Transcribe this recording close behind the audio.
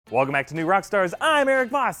Welcome back to New Rockstars. I'm Eric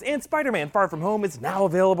Voss, and Spider-Man Far From Home is now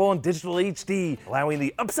available in digital HD, allowing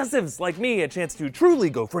the obsessives like me a chance to truly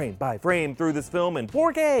go frame by frame through this film in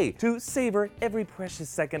 4K to savor every precious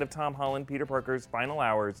second of Tom Holland, Peter Parker's final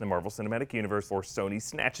hours in the Marvel Cinematic Universe before Sony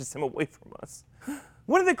snatches him away from us.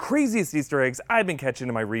 One of the craziest Easter eggs I've been catching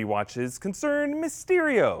in my rewatches concern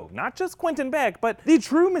Mysterio. Not just Quentin Beck, but the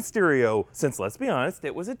true Mysterio, since let's be honest,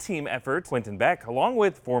 it was a team effort. Quentin Beck, along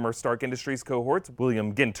with former Stark Industries cohorts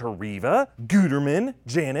William Ginter-Riva, Guterman,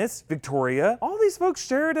 Janice, Victoria, all these folks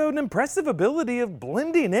shared an impressive ability of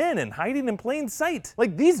blending in and hiding in plain sight.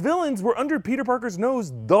 Like, these villains were under Peter Parker's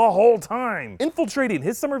nose the whole time, infiltrating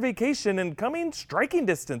his summer vacation and coming striking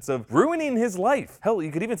distance of ruining his life. Hell,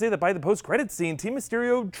 you could even say that by the post-credits scene, Team Mysterio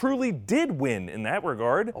truly did win in that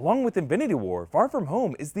regard. Along with Infinity War, Far From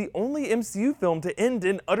Home is the only MCU film to end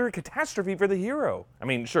in utter catastrophe for the hero. I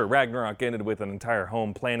mean, sure, Ragnarok ended with an entire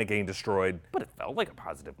home planet getting destroyed, but it felt like a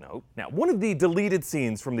positive note. Now, one of the deleted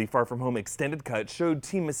scenes from the Far From Home extended cut showed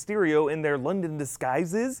Team Mysterio in their London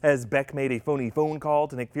disguises as Beck made a phony phone call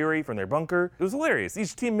to Nick Fury from their bunker. It was hilarious.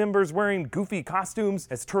 Each team member's wearing goofy costumes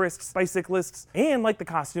as tourists, bicyclists, and like the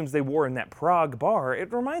costumes they wore in that Prague bar,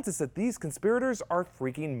 it reminds us that these conspirators are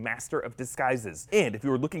freaking master of disguises. And if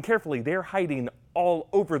you were looking carefully, they're hiding all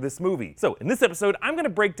over this movie. So in this episode, I'm gonna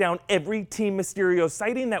break down every Team Mysterio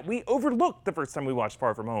sighting that we overlooked the first time we watched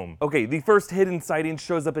Far From Home. Okay, the first hidden sighting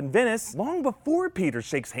shows up in Venice long before Peter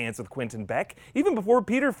shakes hands with Quentin Beck, even before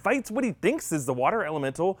Peter fights what he thinks is the water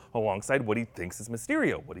elemental alongside what he thinks is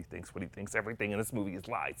Mysterio. What he thinks everything in this movie is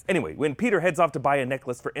lies. Anyway, when Peter heads off to buy a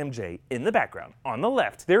necklace for MJ, in the background, on the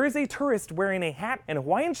left, there is a tourist wearing a hat and a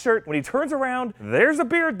Hawaiian shirt. When he turns around, there's a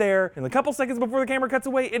beard there, and a couple seconds before the camera cuts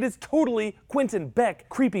away, it is totally Quentin Beck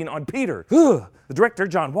creeping on Peter. Ugh. The director,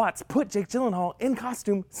 John Watts, put Jake Gyllenhaal in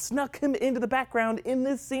costume, snuck him into the background in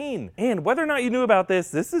this scene. And whether or not you knew about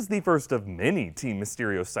this is the first of many Team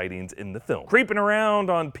Mysterio sightings in the film. Creeping around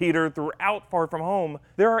on Peter throughout Far From Home,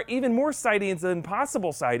 there are even more sightings and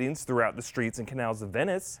possible sightings throughout the streets and canals of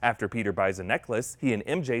Venice. After Peter buys a necklace, he and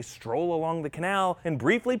MJ stroll along the canal and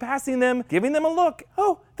briefly passing them, giving them a look.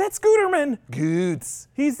 Oh, that's Guterman! Goots.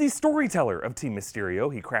 He's the storyteller of Team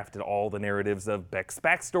Mysterio. He crafted all the narratives of Beck's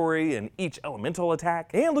backstory and each elemental attack.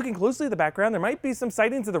 And looking closely at the background, there might be some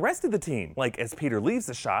sightings of the rest of the team. Like as Peter leaves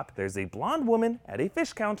the shop, there's a blonde woman at a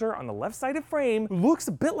fish counter on the left side of frame who looks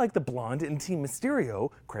a bit like the blonde in Team Mysterio,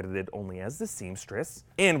 credited only as the seamstress.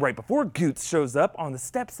 And right before Goots shows up on the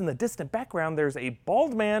steps in the distant background, there's a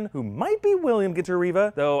bald man who might be William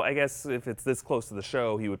Ginter-Riva, though I guess if it's this close to the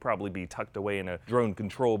show, he would probably be tucked away in a drone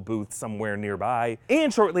control booth somewhere nearby.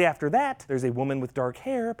 And shortly after that, there's a woman with dark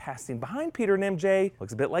hair passing behind Peter and MJ.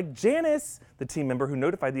 Looks a bit like Janice, the team member who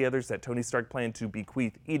notified the others that Tony Stark planned to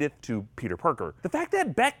bequeath Edith to Peter Parker. The fact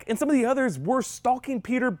that Beck and some of the others were stalking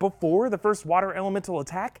Peter before the first water elemental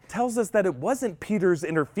attack tells us that it wasn't Peter's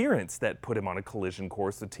interference that put him on a collision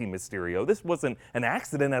course with Team Mysterio. This wasn't an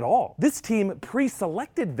accident at all. This team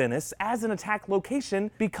pre-selected Venice as an attack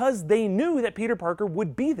location because they knew that Peter Parker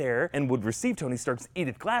would be there and would receive Tony Stark's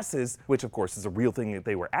Edith glasses, which of course is a real thing that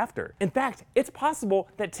they were after. In fact, it's possible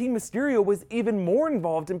that Team Mysterio was even more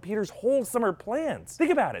involved in Peter's whole summer plans.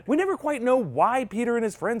 Think about it. We never quite know why Peter and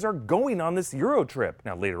his friends are going on this Euro trip.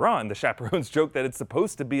 Now later on, the chaperones joke that it's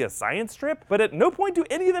supposed to be a science trip, but at no point do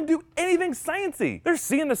any of them do anything sciencey. They're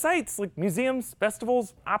seeing the sights like museums,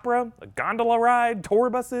 festivals, opera, a gondola ride, tour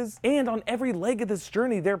buses, and on every leg of this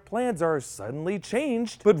journey, their plans are suddenly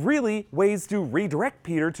changed, but really ways to redirect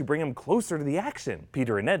Peter to bring him closer to the action.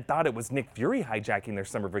 Peter and Ned thought it was Nick Fury hijacking their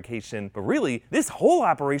summer vacation, but really, this whole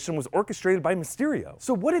operation was orchestrated by Mysterio.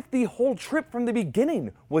 So what if the whole trip from the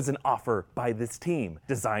beginning was an offer by this team,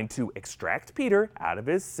 designed to extract Peter out of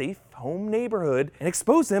his safe home neighborhood and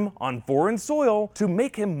expose him on foreign soil to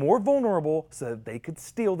make him more vulnerable so that they could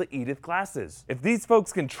steal the Edith glasses? If these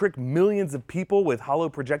folks can trick millions of people with hollow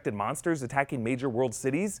projected monsters attacking major world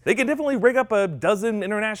cities, they can definitely rig up a dozen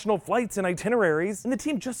international flights and itineraries, and the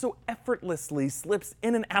team just so effortlessly slips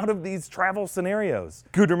in and out of these travel scenarios.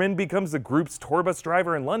 Guterman becomes the group's tour bus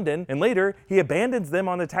driver in London, and later he abandons them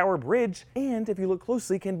on the Tower Bridge, and if you look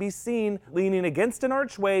closely, can be seen leaning against an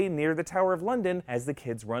archway near the Tower of London as the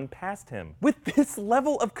kids run past him. With this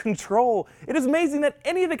level of control, it is amazing that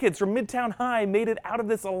any of the kids from Midtown High made it out of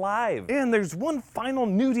this alive. And there's one final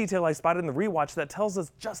new detail I spotted in the rewatch that tells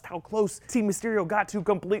us just how close Team Mysterio got to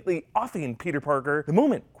completely offing Peter Parker. The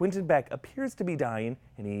moment Quentin Beck appears to be dying,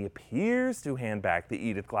 and he appears to hand back the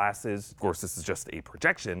Edith glasses, course this is just a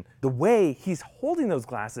projection, the way he's holding those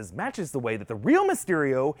glasses matches the way that the real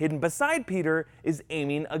Mysterio, hidden beside Peter, is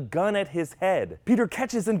aiming a gun at his head. Peter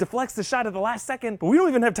catches and deflects the shot at the last second, but we don't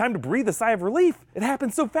even have time to breathe a sigh of relief. It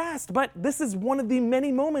happened so fast, but this is one of the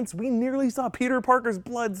many moments we nearly saw Peter Parker's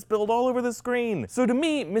blood spilled all over the screen. So to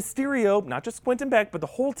me, Mysterio, not just Quentin Beck, but the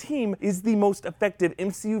whole team, is the most effective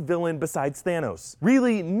MCU villain besides Thanos.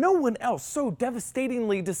 Really, no one else so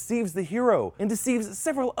devastatingly deceives the hero, and deceives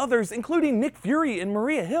several others, including Nick Fury and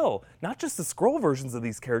Maria Hill. Not just the Skrull versions of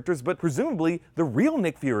these characters, but presumably the real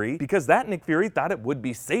Nick Fury, because that Nick Fury thought it would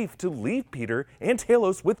be safe to leave Peter and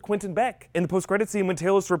Talos with Quentin Beck. In the post-credit scene, when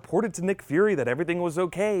Talos reported to Nick Fury that everything was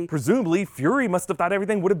okay, presumably Fury must have thought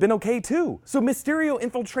everything would have been okay too. So Mysterio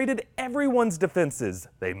infiltrated everyone's defenses.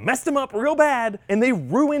 They messed him up real bad, and they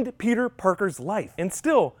ruined Peter Parker's life. And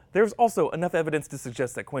still, there's also enough evidence to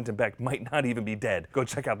suggest that Quentin Beck might not even be dead. Go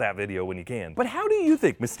check out that video when you can. But how do you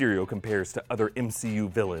think Mysterio compares to other MCU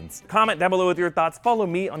villains? Comment down below with your thoughts, follow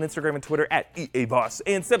me on Instagram and Twitter at EAVoss,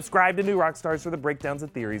 and subscribe to New Rockstars for the breakdowns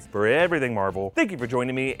and theories for everything Marvel. Thank you for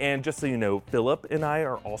joining me, and just so you know, Philip and I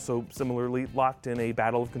are also similarly locked in a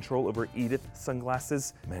battle of control over Edith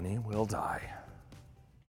sunglasses. Many will die.